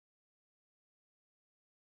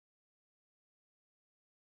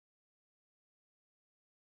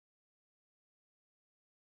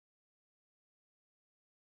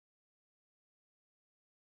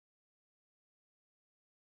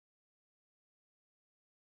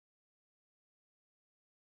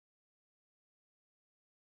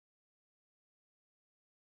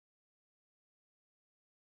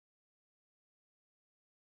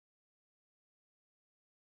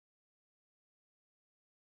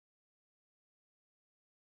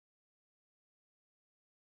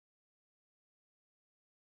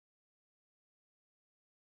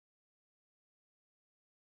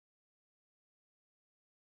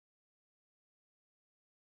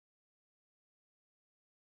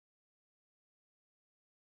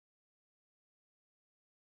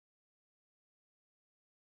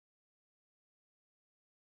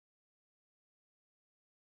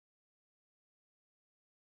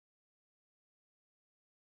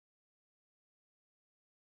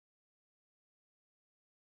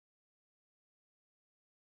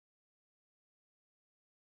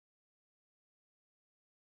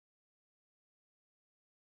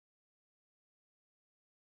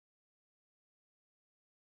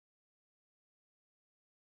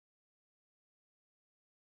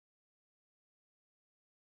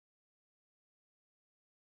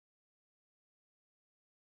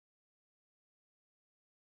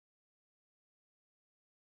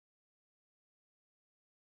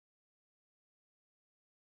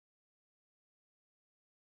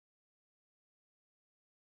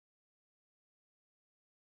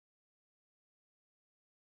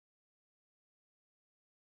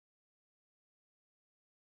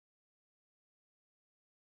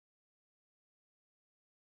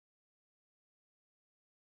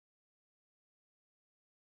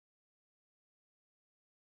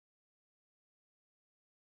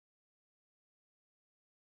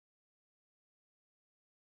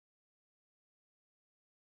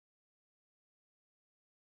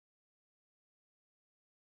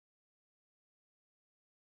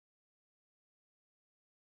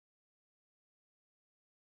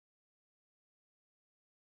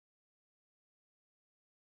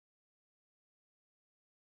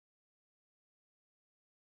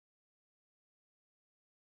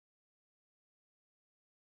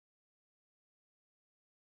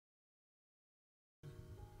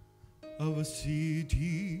of a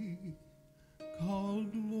city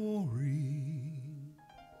called Glory,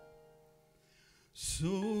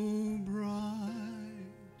 so bright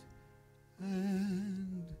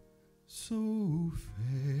and so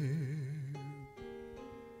fair.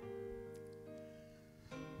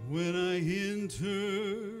 When I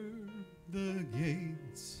entered the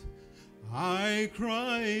gates, I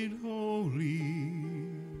cried, holy.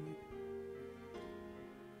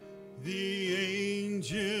 The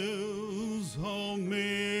angels all met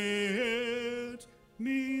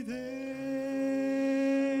me there.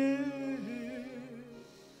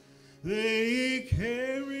 They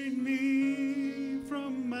carried me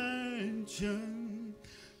from mansion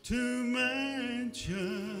to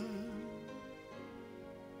mansion,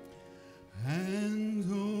 and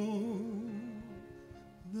oh,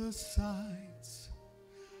 the sights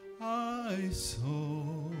I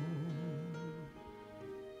saw.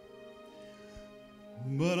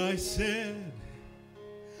 But I said,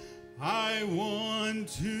 I want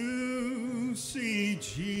to see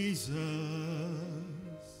Jesus.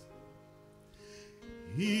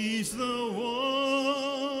 He's the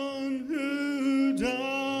one who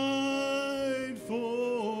died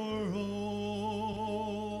for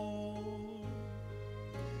all.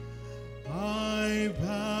 I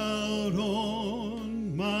bowed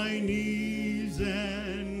on my knees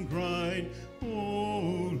and cried,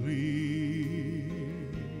 holy.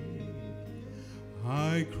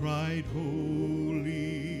 I cried, holy.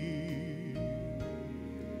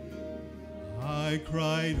 I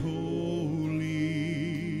cried, holy.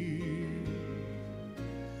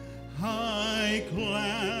 I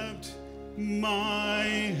clapped my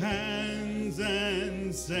hands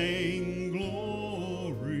and sang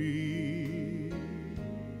glory.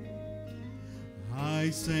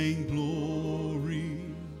 I sang glory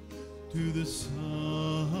to the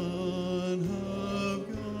Son of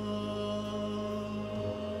God.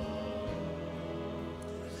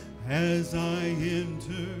 As I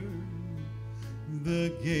entered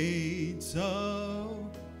the gates of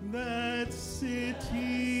that city,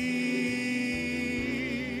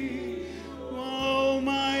 all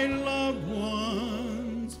my loved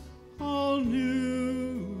ones all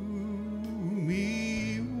knew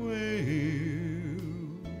me well.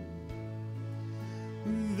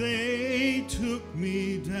 They took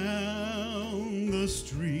me down the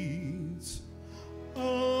streets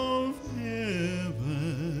of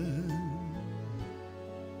heaven.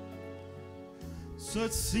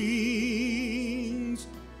 Such scenes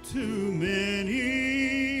too many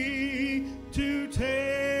to tell.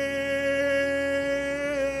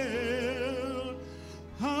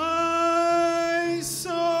 I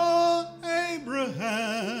saw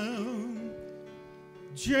Abraham,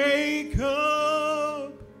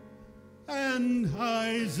 Jacob, and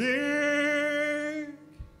Isaac.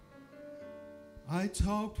 I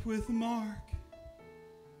talked with Mark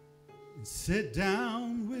and sat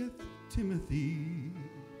down with Timothy.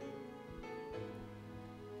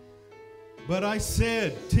 But I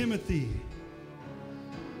said, Timothy,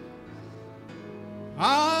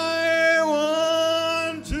 I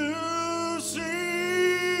want to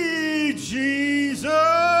see Jesus,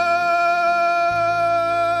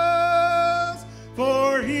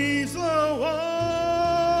 for he's the one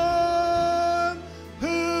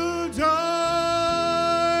who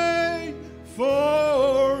died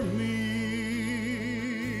for me.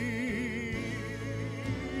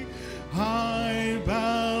 I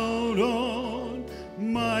bowed on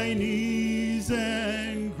my knees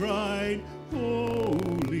and cried, holy.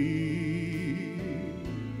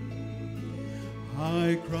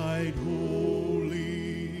 I cried,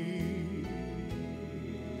 holy.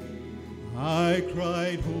 I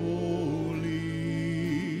cried, holy,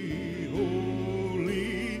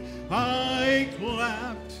 holy. I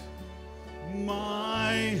clapped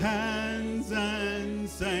my hands and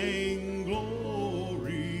sang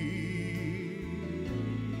glory.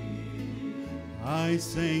 I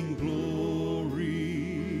sang glory.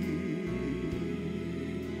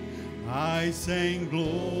 I sang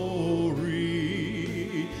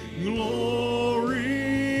glory,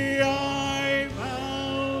 glory. I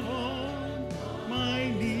bowed on my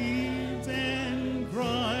knees and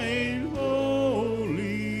cried,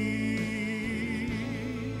 holy.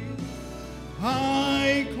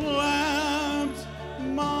 I clapped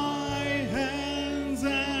my hands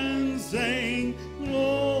and sang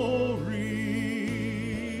glory.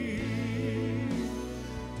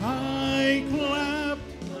 I clapped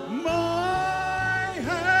my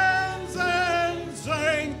hands and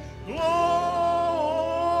sang glory.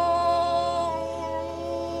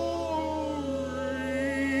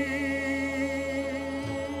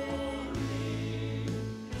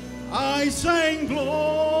 I sang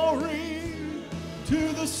glory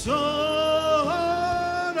to the Son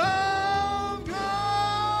of God.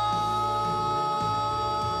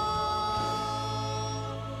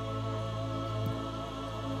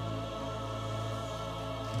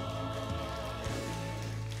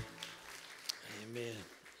 Amen.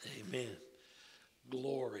 Amen.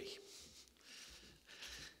 Glory.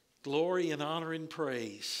 Glory and honor and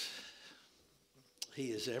praise.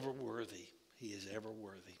 He is ever worthy. He is ever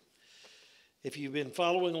worthy. If you've been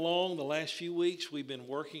following along the last few weeks, we've been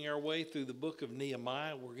working our way through the book of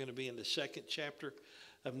Nehemiah. We're going to be in the second chapter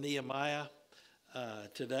of Nehemiah.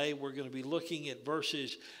 Today we're going to be looking at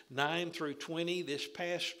verses 9 through 20. This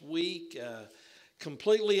past week,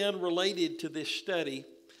 completely unrelated to this study,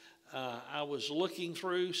 I was looking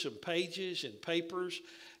through some pages and papers,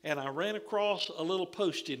 and I ran across a little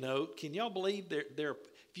Post-it note. Can y'all believe there?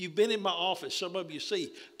 If you've been in my office, some of you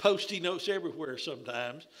see Post-it notes everywhere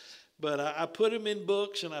sometimes. But I put them in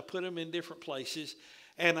books and I put them in different places.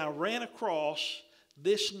 And I ran across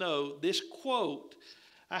this note, this quote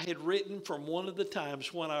I had written from one of the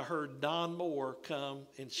times when I heard Don Moore come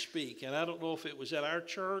and speak. And I don't know if it was at our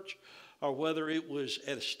church or whether it was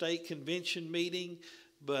at a state convention meeting.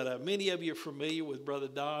 But many of you are familiar with Brother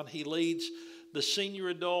Don. He leads the senior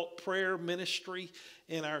adult prayer ministry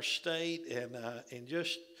in our state. And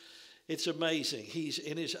just... it's amazing. He's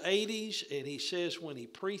in his 80s, and he says when he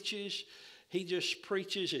preaches, he just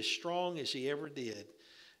preaches as strong as he ever did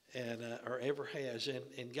and or ever has.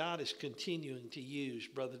 And God is continuing to use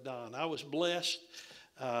Brother Don. I was blessed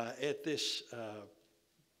at this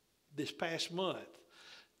past month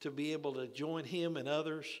to be able to join him and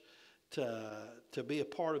others to be a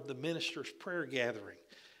part of the minister's prayer gathering.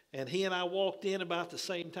 And he and I walked in about the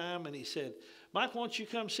same time, and he said, "Mike, why don't you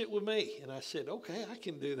come sit with me?" And I said, "Okay, I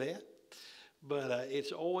can do that." But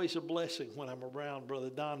it's always a blessing when I'm around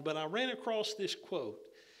Brother Don. But I ran across this quote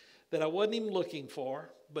that I wasn't even looking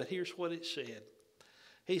for, but here's what it said.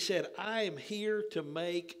 He said, "I am here to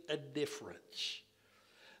make a difference.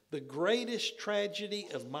 The greatest tragedy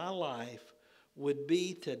of my life would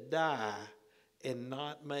be to die and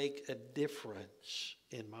not make a difference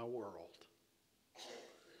in my world."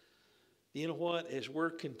 You know what? As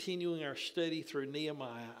we're continuing our study through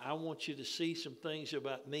Nehemiah, I want you to see some things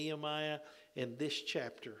about Nehemiah in this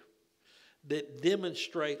chapter that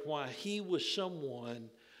demonstrate why he was someone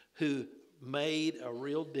who made a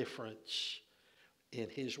real difference in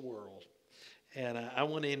his world. And I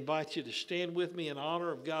want to invite you to stand with me in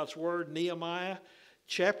honor of God's word. Nehemiah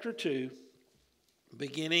chapter 2,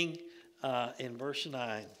 beginning in verse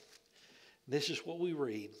 9. This is what we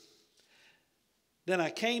read. "Then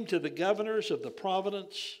I came to the governors of the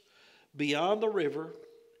province beyond the river,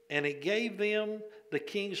 and it gave them the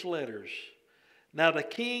king's letters. Now the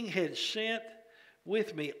king had sent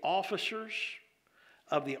with me officers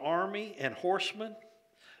of the army and horsemen.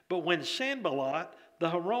 But when Sanballat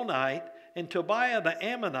the Horonite and Tobiah the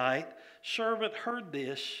Ammonite servant heard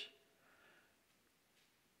this,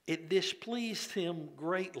 it displeased him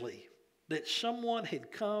greatly that someone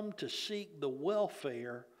had come to seek the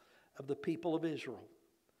welfare of the people of Israel.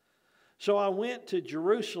 So I went to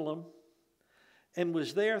Jerusalem and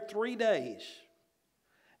was there 3 days.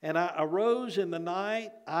 And I arose in the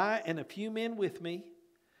night, I and a few men with me,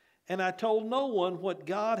 and I told no one what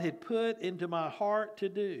God had put into my heart to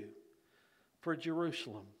do for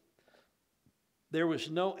Jerusalem. There was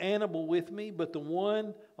no animal with me but the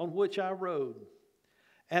one on which I rode.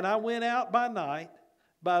 And I went out by night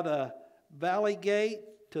by the valley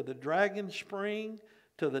gate to the dragon spring,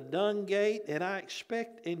 to the dung gate, and I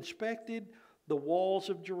inspected the walls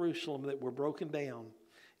of Jerusalem that were broken down,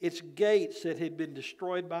 its gates that had been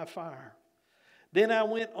destroyed by fire. Then I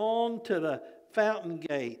went on to the fountain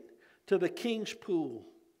gate, to the king's pool,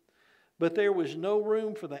 but there was no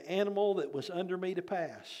room for the animal that was under me to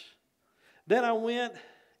pass. Then I went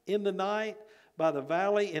in the night by the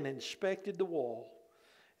valley and inspected the wall,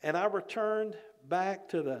 and I returned back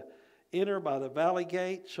to the enter by the valley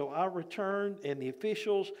gate. So I returned, and the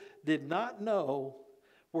officials did not know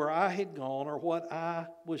where I had gone or what I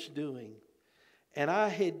was doing. And I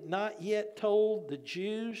had not yet told the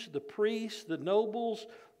Jews, the priests, the nobles,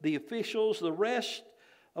 the officials, the rest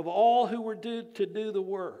of all who were due to do the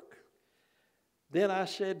work. Then I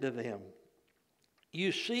said to them,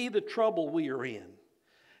 "You see the trouble we are in,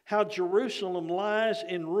 how Jerusalem lies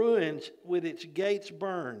in ruins with its gates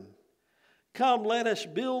burned. Come, let us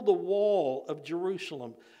build the wall of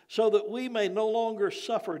Jerusalem so that we may no longer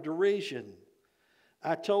suffer derision."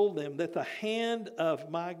 I told them that the hand of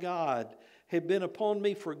my God had been upon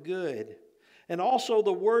me for good, and also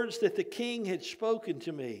the words that the king had spoken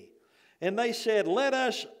to me. And they said, let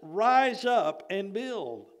us rise up and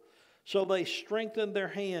build. So they strengthened their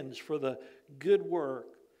hands for the good work.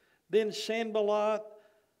 Then Sanballat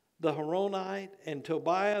the Horonite and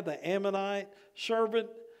Tobiah the Ammonite servant,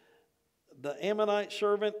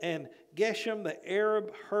 and Geshem the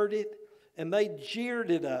Arab heard it, and they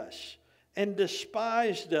jeered at us and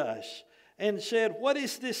despised us and said, what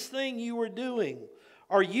is this thing you are doing?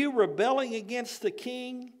 Are you rebelling against the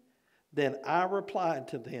king? Then I replied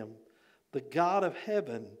to them, the God of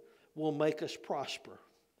heaven will make us prosper,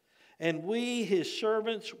 and we, his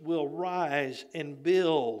servants, will rise and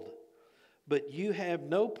build. But you have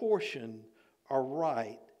no portion or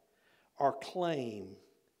right or claim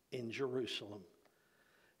in Jerusalem.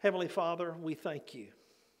 Heavenly Father, we thank you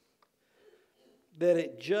that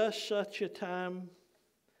at just such a time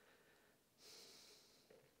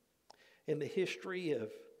in the history of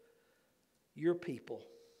your people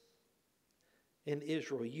in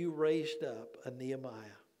Israel, you raised up a Nehemiah.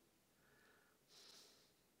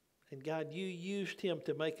 And God, you used him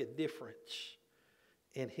to make a difference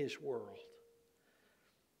in his world.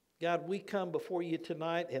 God, we come before you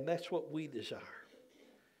tonight, and that's what we desire.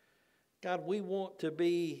 God, we want to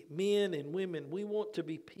be men and women. We want to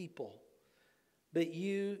be people that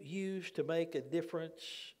you use to make a difference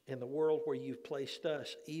in the world where you've placed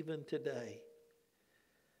us, even today.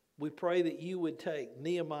 We pray that you would take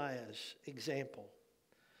Nehemiah's example.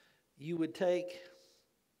 You would take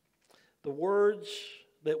the words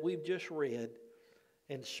that we've just read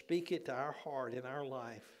and speak it to our heart and our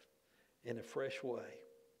life in a fresh way.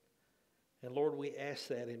 And Lord, we ask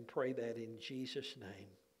that and pray that in Jesus' name.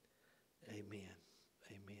 Amen.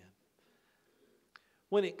 Amen.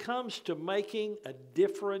 When it comes to making a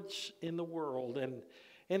difference in the world,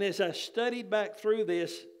 and as I studied back through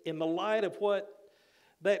this in the light of what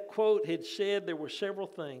that quote had said, there were several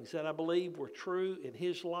things that I believe were true in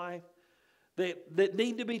his life that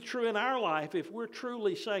need to be true in our life if we're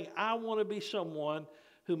truly saying, I want to be someone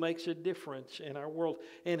who makes a difference in our world.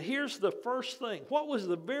 And here's the first thing. What was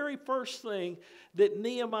the very first thing that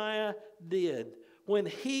Nehemiah did when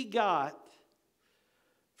he got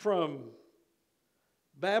from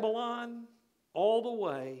Babylon all the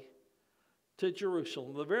way to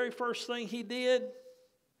Jerusalem? The very first thing he did,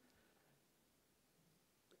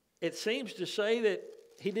 it seems to say that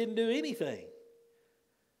he didn't do anything.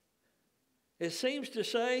 It seems to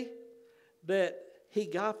say that he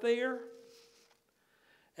got there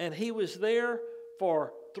and he was there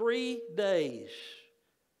for 3 days.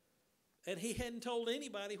 And he hadn't told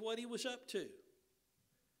anybody what he was up to.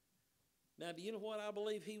 Now, do you know what I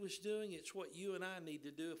believe he was doing? It's what you and I need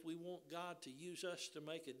to do if we want God to use us to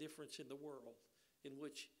make a difference in the world in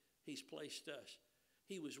which he's placed us.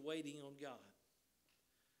 He was waiting on God.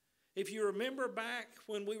 If you remember back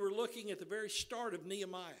when we were looking at the very start of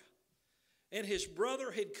Nehemiah, and his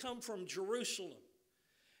brother had come from Jerusalem,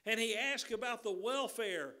 and he asked about the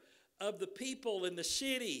welfare of the people in the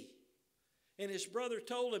city, and his brother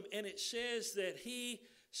told him, and it says that he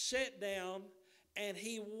sat down and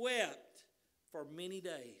he wept for many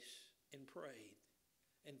days and prayed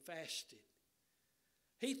and fasted.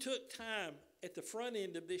 He took time at the front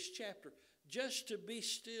end of this chapter just to be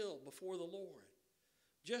still before the Lord,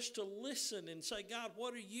 just to listen and say, God,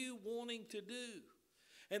 what are you wanting to do?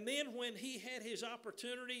 And then when he had his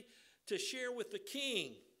opportunity to share with the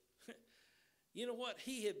king, you know what?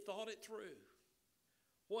 He had thought it through,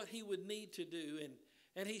 what he would need to do,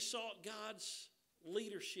 and he sought God's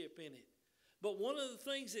leadership in it. But one of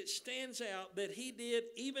the things that stands out that he did,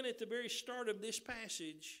 even at the very start of this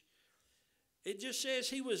passage, it just says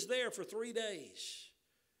he was there for 3 days.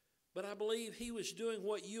 But I believe he was doing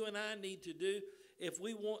what you and I need to do if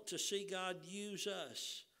we want to see God use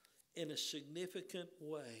us in a significant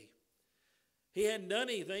way. He hadn't done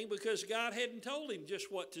anything because God hadn't told him just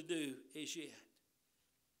what to do as yet.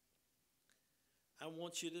 I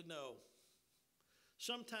want you to know,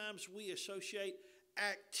 sometimes we associate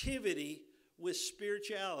activity with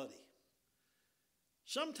spirituality.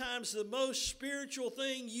 Sometimes the most spiritual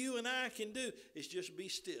thing you and I can do is just be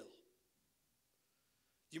still.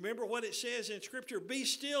 Do you remember what it says in Scripture? Be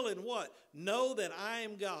still and what? Know that I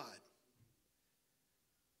am God.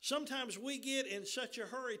 Sometimes we get in such a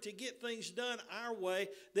hurry to get things done our way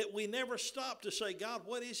that we never stop to say, God,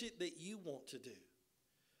 what is it that you want to do?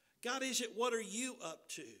 God, what are you up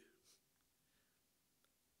to?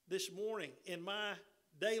 This morning in my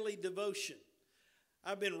daily devotion,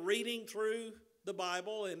 I've been reading through the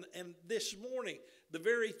Bible, and this morning, the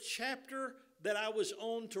very chapter that I was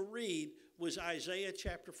on to read was Isaiah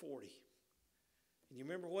chapter 40. And you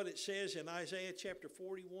remember what it says in Isaiah chapter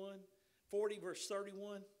 40 verse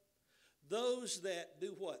 31? those that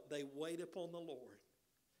do what? They wait upon the Lord.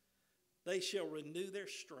 They shall renew their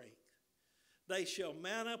strength. They shall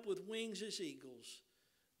mount up with wings as eagles.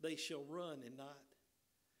 They shall run and not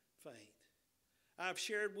faint. I've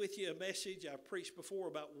shared with you a message I've preached before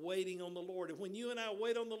about waiting on the Lord. And when you and I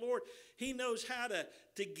wait on the Lord, He knows how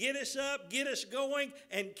to get us up, get us going,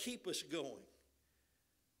 and keep us going.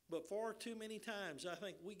 But far too many times, I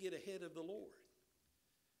think we get ahead of the Lord.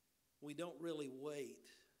 We don't really wait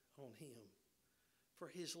on Him for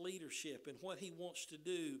His leadership and what He wants to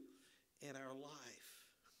do in our life.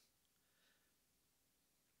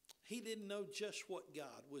 He didn't know just what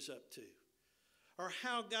God was up to or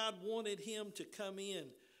how God wanted him to come in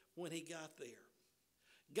when he got there.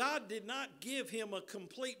 God did not give him a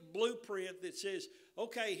complete blueprint that says,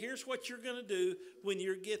 okay, here's what you're going to do when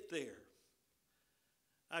you get there.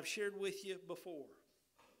 I've shared with you before.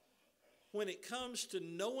 When it comes to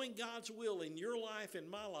knowing God's will in your life and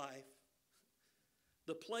my life,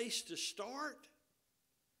 the place to start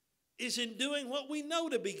is in doing what we know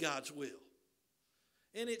to be God's will.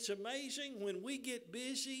 And it's amazing when we get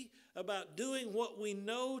busy about doing what we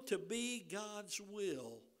know to be God's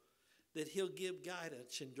will, that He'll give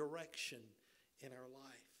guidance and direction in our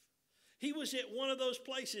life. He was at one of those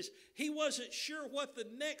places. He wasn't sure what the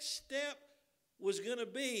next step was going to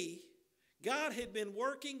be. God had been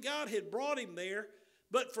working. God had brought him there.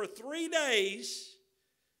 But for 3 days,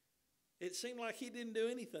 it seemed like he didn't do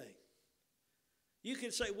anything. You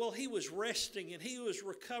could say, well, he was resting and he was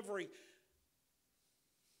recovering.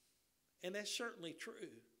 And that's certainly true.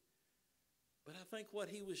 But I think what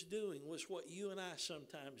he was doing was what you and I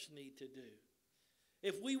sometimes need to do.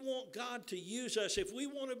 If we want God to use us, if we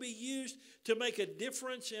want to be used to make a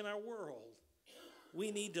difference in our world,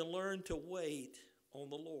 we need to learn to wait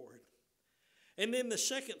on the Lord. And then the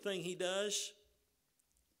second thing he does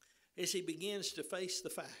is he begins to face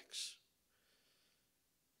the facts.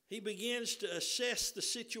 He begins to assess the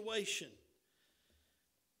situation.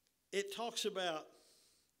 It talks about,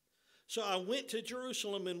 so I went to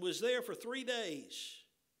Jerusalem and was there for 3 days.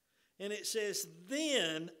 And it says,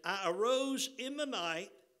 then I arose in the night,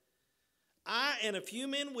 I and a few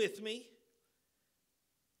men with me,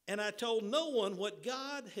 and I told no one what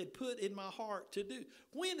God had put in my heart to do.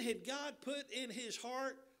 When had God put in his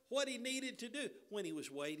heart what he needed to do? When he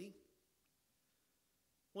was waiting,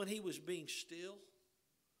 when he was being still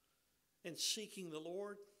and seeking the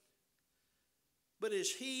Lord. But as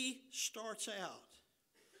he starts out,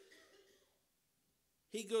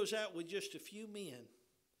 he goes out with just a few men.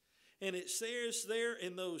 And it says there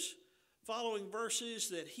in those following verses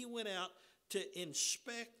that he went out to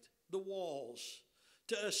inspect the walls,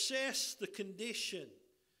 to assess the condition.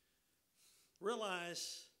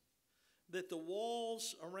 Realize that the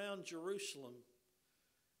walls around Jerusalem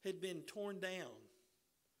had been torn down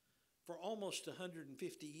for almost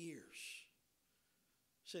 150 years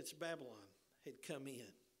since Babylon had come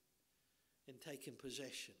in and taken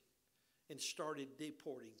possession and started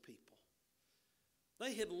deporting people.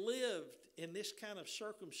 They had lived in this kind of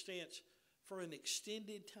circumstance for an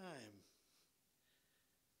extended time.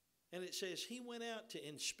 And it says he went out to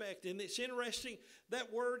inspect. And it's interesting,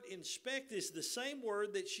 that word inspect is the same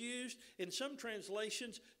word that's used in some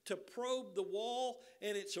translations to probe the wall.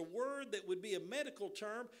 And it's a word that would be a medical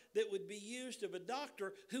term that would be used of a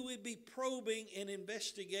doctor who would be probing and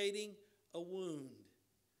investigating a wound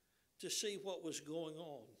to see what was going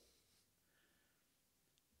on.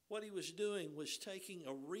 What he was doing was taking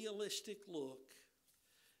a realistic look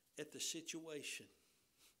at the situation.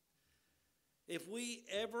 If we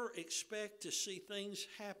ever expect to see things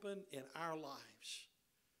happen in our lives,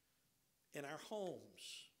 in our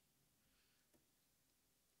homes,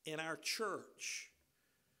 in our church,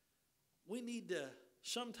 we need to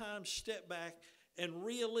sometimes step back and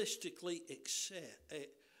realistically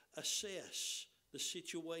assess the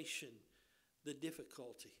situation, the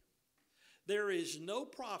difficulty. There is no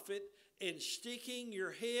profit in sticking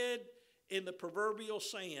your head in the proverbial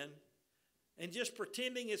sand and just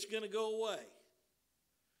pretending it's going to go away.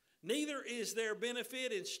 Neither is there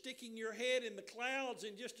benefit in sticking your head in the clouds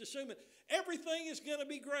and just assuming everything is going to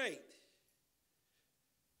be great.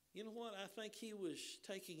 You know what? I think he was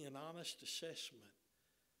taking an honest assessment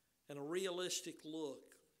and a realistic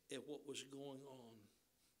look at what was going on.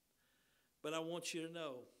 But I want you to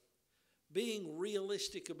know, being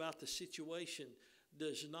realistic about the situation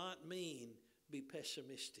does not mean be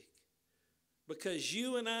pessimistic. Because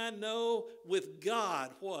you and I know with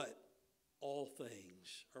God what? All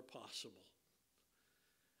things are possible.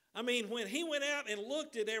 I mean, when he went out and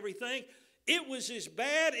looked at everything, it was as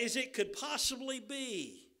bad as it could possibly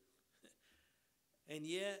be. And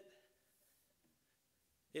yet,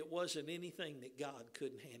 It wasn't anything that God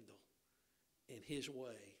couldn't handle in His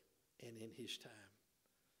way and in His time.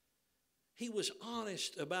 He was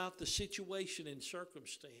honest about the situation and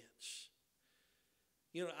circumstance.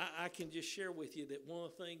 You know, I can just share with you that one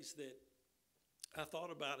of the things that I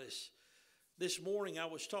thought about is this morning I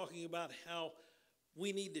was talking about how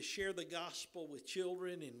we need to share the gospel with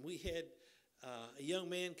children, and we had a young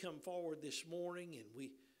man come forward this morning, and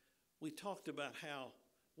we talked about how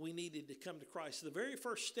we needed to come to Christ. The very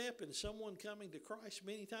first step in someone coming to Christ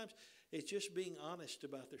many times is just being honest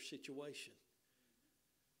about their situation.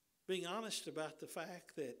 Being honest about the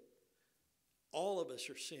fact that all of us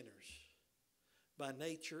are sinners by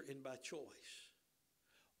nature and by choice.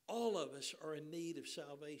 All of us are in need of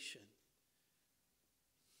salvation.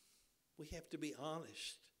 We have to be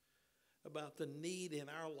honest about the need in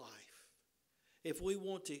our life if we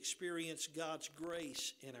want to experience God's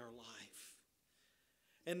grace in our life.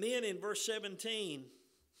 And then in verse 17,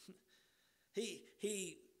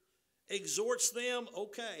 he exhorts them,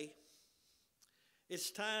 okay,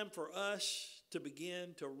 it's time for us to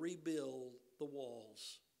begin to rebuild the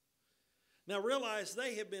walls. Now realize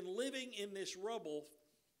they have been living in this rubble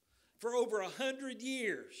for over 100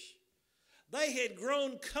 years. They had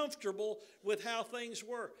grown comfortable with how things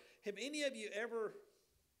were. Have any of you ever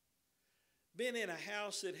been in a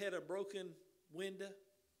house that had a broken window?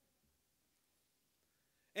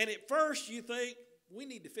 And at first you think, we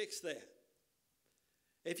need to fix that.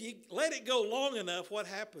 If you let it go long enough, what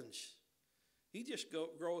happens? You just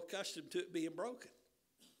grow accustomed to it being broken.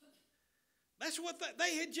 That's what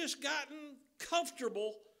they had just gotten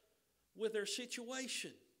comfortable with their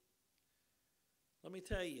situation. Let me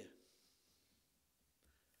tell you,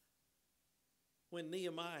 when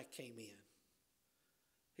Nehemiah came in,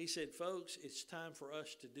 he said, folks, it's time for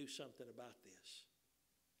us to do something about this.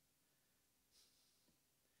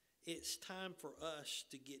 It's time for us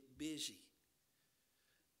to get busy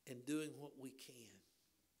in doing what we can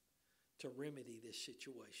to remedy this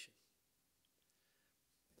situation.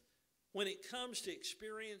 When it comes to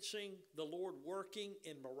experiencing the Lord working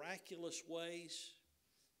in miraculous ways,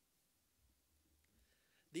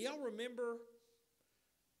 do y'all remember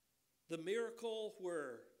the miracle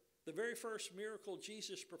where the very first miracle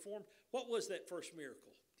Jesus performed? What was that first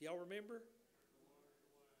miracle? Do y'all remember?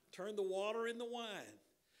 Turned the water into wine.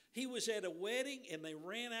 He was at a wedding and they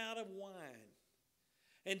ran out of wine.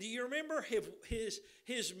 And do you remember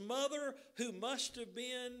his mother, who must have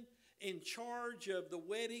been in charge of the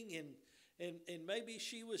wedding, and maybe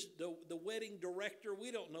she was the wedding director?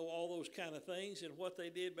 We don't know all those kind of things and what they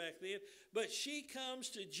did back then. But she comes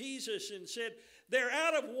to Jesus and said, they're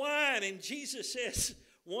out of wine. And Jesus says,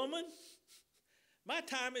 woman, my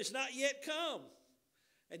time has not yet come.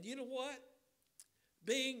 And you know what?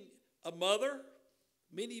 Being a mother,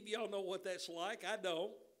 many of y'all know what that's like. I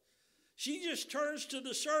don't. She just turns to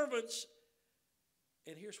the servants,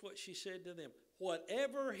 and here's what she said to them.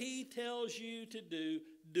 Whatever he tells you to do,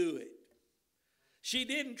 do it. She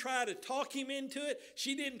didn't try to talk him into it.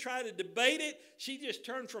 She didn't try to debate it. She just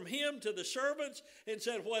turned from him to the servants and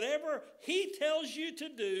said, whatever he tells you to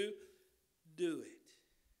do, do it.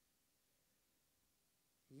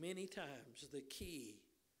 Many times the key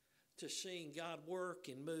to seeing God work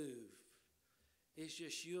and move is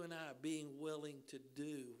just you and I being willing to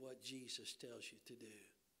do what Jesus tells you to do.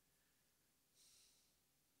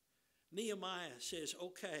 Nehemiah says,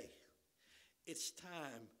 okay, it's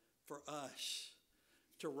time for us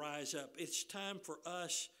to rise up. It's time for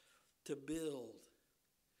us to build.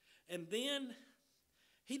 And then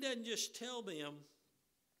he doesn't just tell them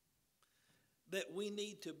that we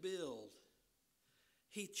need to build.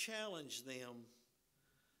 He challenged them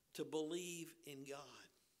to believe in God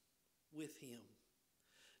with him.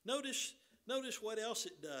 Notice what else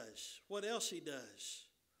it does. What else he does.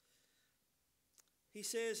 He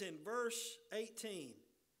says in verse 18,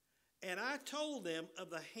 and I told them of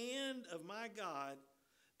the hand of my God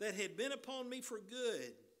that had been upon me for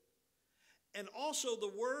good, and also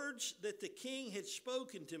the words that the king had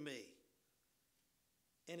spoken to me.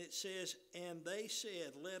 And it says, and they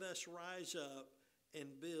said, let us rise up and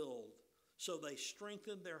build. So they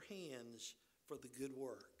strengthened their hands for the good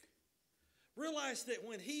work. Realize that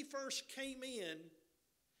when he first came in,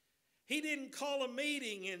 he didn't call a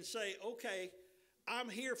meeting and say, okay, I'm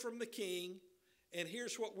here from the king, and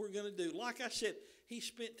here's what we're going to do. Like I said, he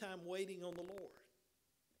spent time waiting on the Lord.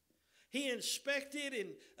 He inspected and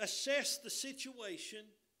assessed the situation.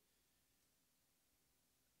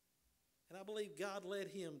 And I believe God led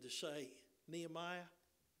him to say, Nehemiah,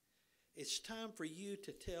 it's time for you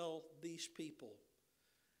to tell these people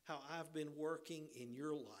how I've been working in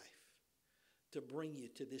your life to bring you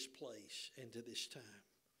to this place and to this time.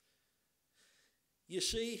 You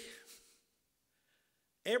see,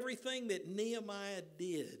 everything that Nehemiah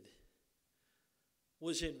did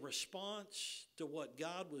was in response to what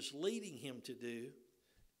God was leading him to do,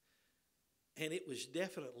 and it was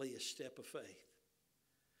definitely a step of faith.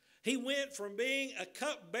 He went from being a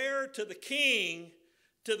cupbearer to the king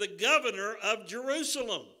to the governor of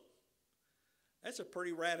Jerusalem. That's a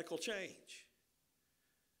pretty radical change.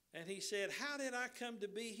 And he said, how did I come to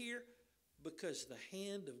be here? Because the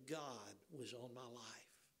hand of God was on my life.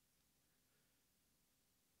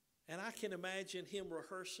 And I can imagine him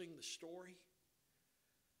rehearsing the story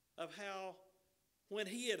of how when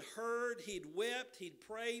he had heard, he'd wept, he'd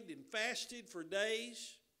prayed and fasted for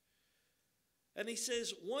days. And he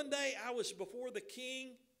says, one day I was before the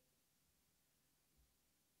king,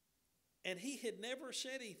 and he had never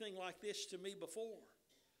said anything like this to me before.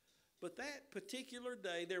 But that particular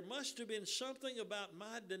day, there must have been something about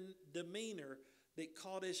my demeanor that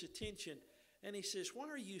caught his attention. And he says, why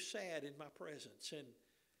are you sad in my presence?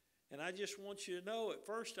 And I just want you to know, at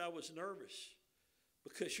first I was nervous,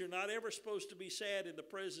 because you're not ever supposed to be sad in the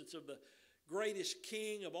presence of the greatest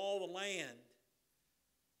king of all the land.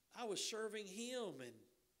 I was serving him,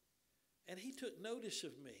 and he took notice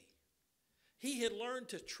of me. He had learned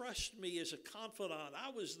to trust me as a confidant. I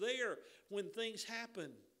was there when things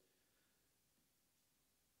happened.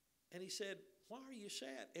 And he said, why are you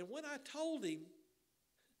sad? And when I told him,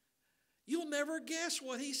 you'll never guess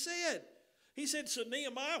what he said. He said, so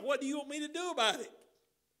Nehemiah, what do you want me to do about it?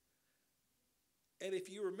 And if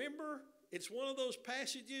you remember, it's one of those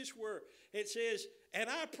passages where it says, and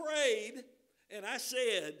I prayed, and I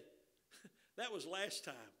said, that was last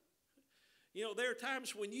time. You know, there are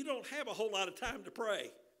times when you don't have a whole lot of time to pray.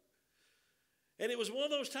 And it was one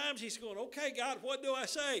of those times he's going, okay, God, what do I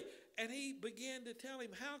say? And he began to tell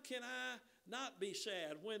him, how can I not be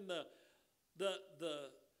sad when the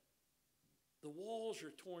walls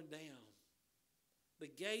are torn down? The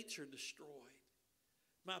gates are destroyed.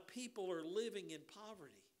 My people are living in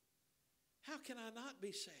poverty. How can I not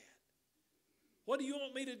be sad? What do you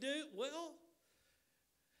want me to do? Well,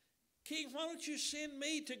 King, why don't you send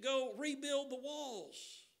me to go rebuild the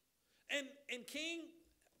walls? And King,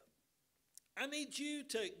 I need you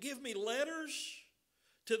to give me letters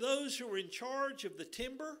to those who are in charge of the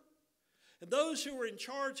timber and those who are in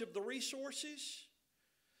charge of the resources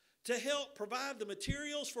to help provide the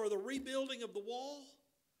materials for the rebuilding of the wall.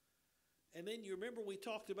 And then you remember we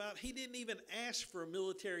talked about he didn't even ask for a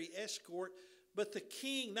military escort, but the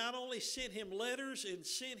king not only sent him letters and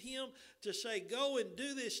sent him to say, go and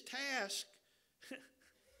do this task,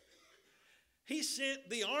 he sent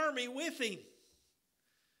the army with him.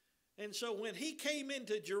 And so when he came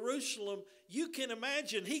into Jerusalem, you can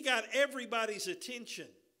imagine he got everybody's attention.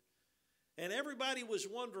 And everybody was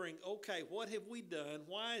wondering, okay, what have we done?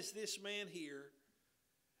 Why is this man here?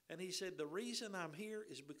 And he said, the reason I'm here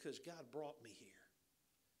is because God brought me here.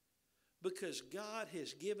 Because God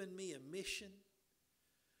has given me a mission.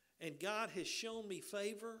 And God has shown me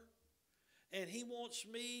favor. And he wants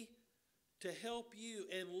me to help you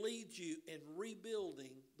and lead you in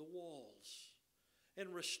rebuilding the walls and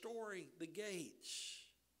restoring the gates.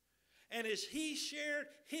 And as he shared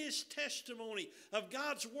his testimony of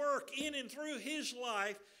God's work in and through his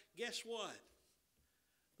life, guess what?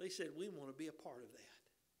 They said, we want to be a part of that.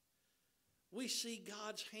 We see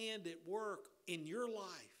God's hand at work in your life.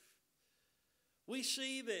 We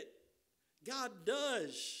see that God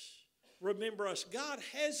does remember us. God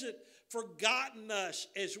hasn't forgotten us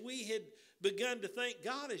as we had begun to think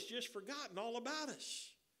God has just forgotten all about us.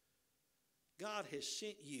 God has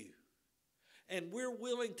sent you. And we're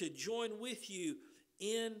willing to join with you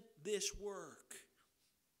in this work.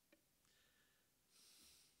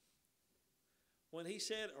 When he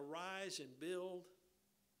said, arise and build,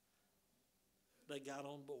 they got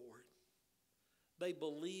on board. They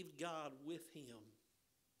believed God with him.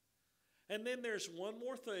 And then there's one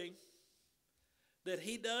more thing that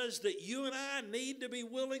he does that you and I need to be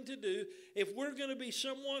willing to do if we're going to be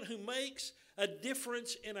someone who makes a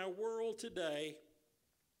difference in our world today.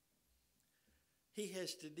 He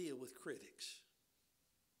has to deal with critics.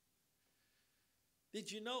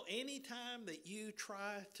 Did you know anytime that you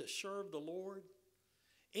try to serve the Lord,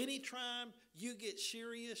 anytime you get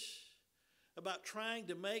serious about trying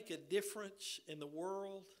to make a difference in the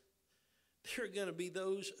world, there are going to be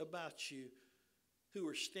those about you who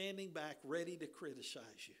are standing back ready to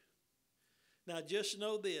criticize you. Now just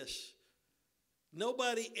know this,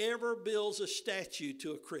 nobody ever builds a statue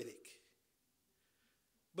to a critic.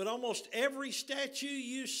 But almost every statue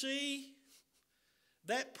you see,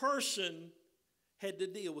 that person had to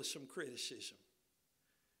deal with some criticism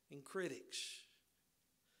and critics.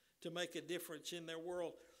 to make a difference in their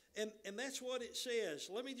world. And that's what it says.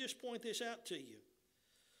 Let me just point this out to you.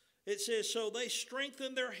 It says, so they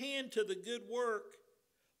strengthened their hand to the good work,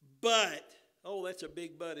 but, oh, that's a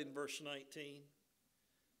big but in verse 19.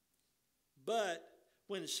 But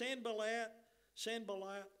when Sanballat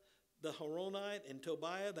the Horonite, and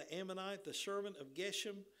Tobiah the Ammonite, the servant of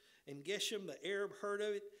Geshem, and Geshem the Arab heard of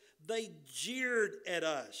it, they jeered at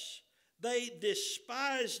us. They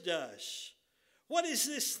despised us. What is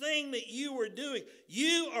this thing that you are doing?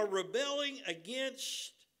 You are rebelling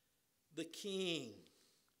against the king.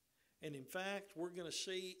 And in fact, we're going to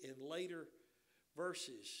see in later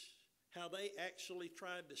verses how they actually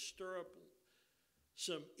tried to stir up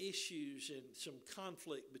some issues and some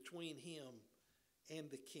conflict between him and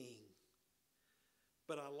the king.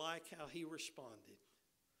 But I like how he responded.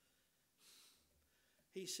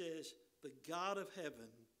 He says, the God of heaven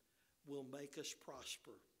will make us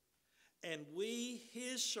prosper, and we,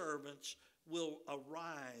 his servants, will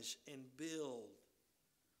arise and build.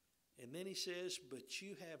 And then he says, but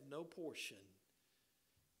you have no portion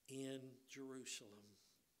in Jerusalem.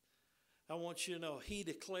 I want you to know he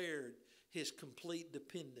declared his complete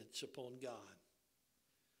dependence upon God.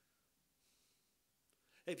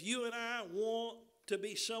 If you and I want to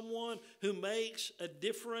be someone who makes a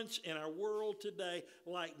difference in our world today,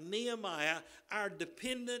 like Nehemiah, our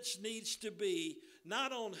dependence needs to be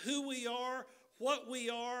not on who we are, what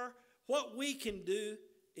we can do.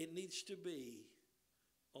 It needs to be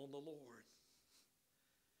on the Lord.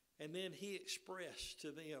 And then he expressed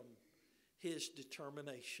to them his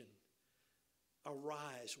determination.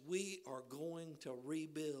 Arise, we are going to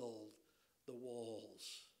rebuild the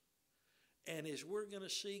walls. And as we're going to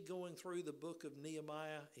see going through the book of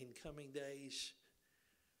Nehemiah in coming days,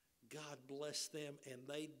 God blessed them, and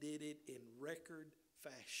they did it in record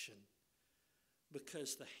fashion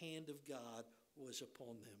because the hand of God was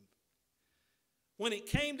upon them. When it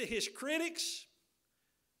came to his critics,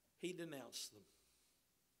 he denounced them.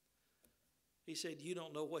 He said, you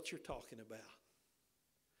don't know what you're talking about.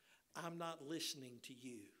 I'm not listening to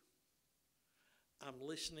you. I'm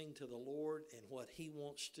listening to the Lord and what he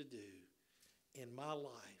wants to do in my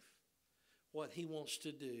life, what he wants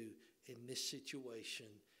to do in this situation,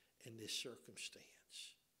 in this circumstance.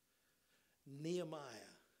 Nehemiah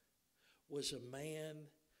was a man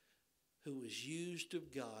who was used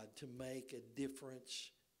of God to make a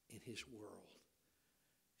difference in his world.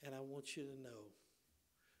 And I want you to know,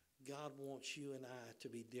 God wants you and I to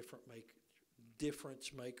be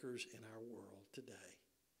difference makers in our world today.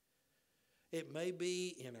 It may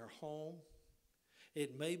be in our home.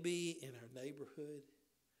 It may be in our neighborhood.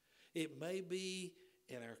 It may be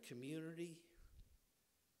in our community.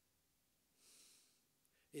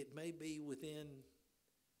 It may be within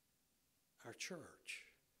our church.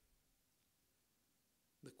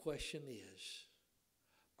 The question is,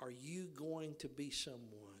 are you going to be someone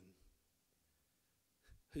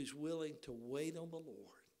who's willing to wait on the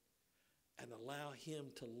Lord and allow him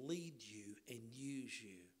to lead you and use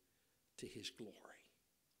you to his glory?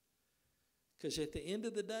 Because at the end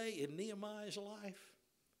of the day, in Nehemiah's life,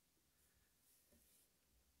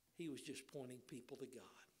 he was just pointing people to God.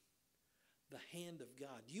 The hand of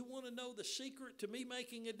God. You want to know the secret to me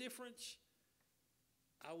making a difference?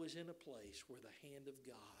 I was in a place where the hand of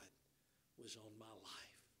God was on my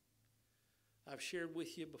life. I've shared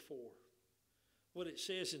with you before what it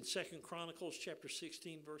says in 2 Chronicles chapter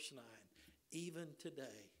 16, verse 9. Even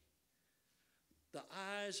today, the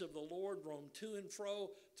eyes of the Lord roam to and fro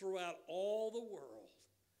throughout all the world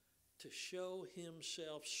to show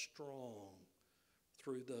himself strong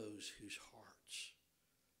through those whose hearts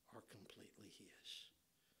are completely his.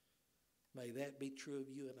 May that be true of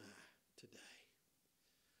you and I today.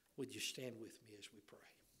 Would you stand with me as we pray?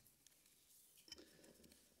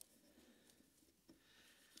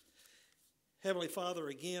 Heavenly Father,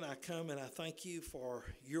 again I come and I thank you for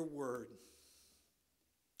your word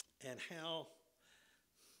and how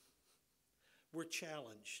we're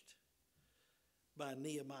challenged by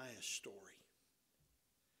Nehemiah's story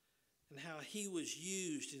and how he was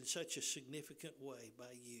used in such a significant way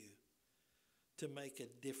by you to make a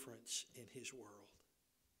difference in his world.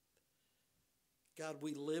 God,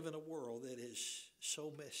 we live in a world that is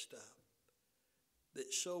so messed up,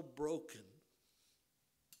 that's so broken.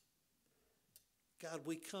 God,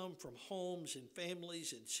 we come from homes and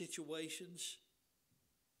families and situations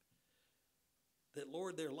that,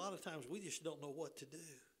 Lord, there are a lot of times we just don't know what to do.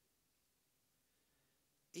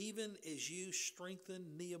 Even as you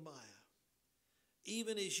strengthened Nehemiah,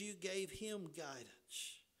 even as you gave him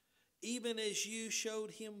guidance, even as you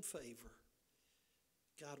showed him favor,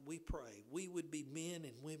 God, we pray we would be men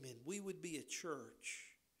and women, we would be a church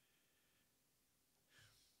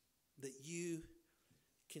that you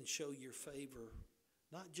can show your favor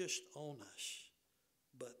not just on us,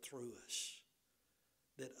 but through us,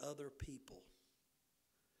 that other people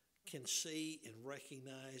can see and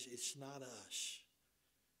recognize it's not us,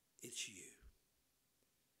 it's you.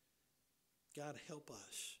 God, help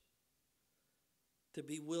us to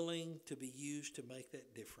be willing to be used to make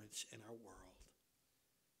that difference in our world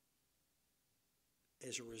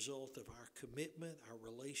as a result of our commitment, our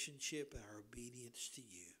relationship, and our obedience to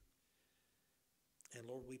you. And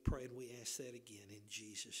Lord, we pray and we ask that again in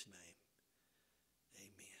Jesus' name.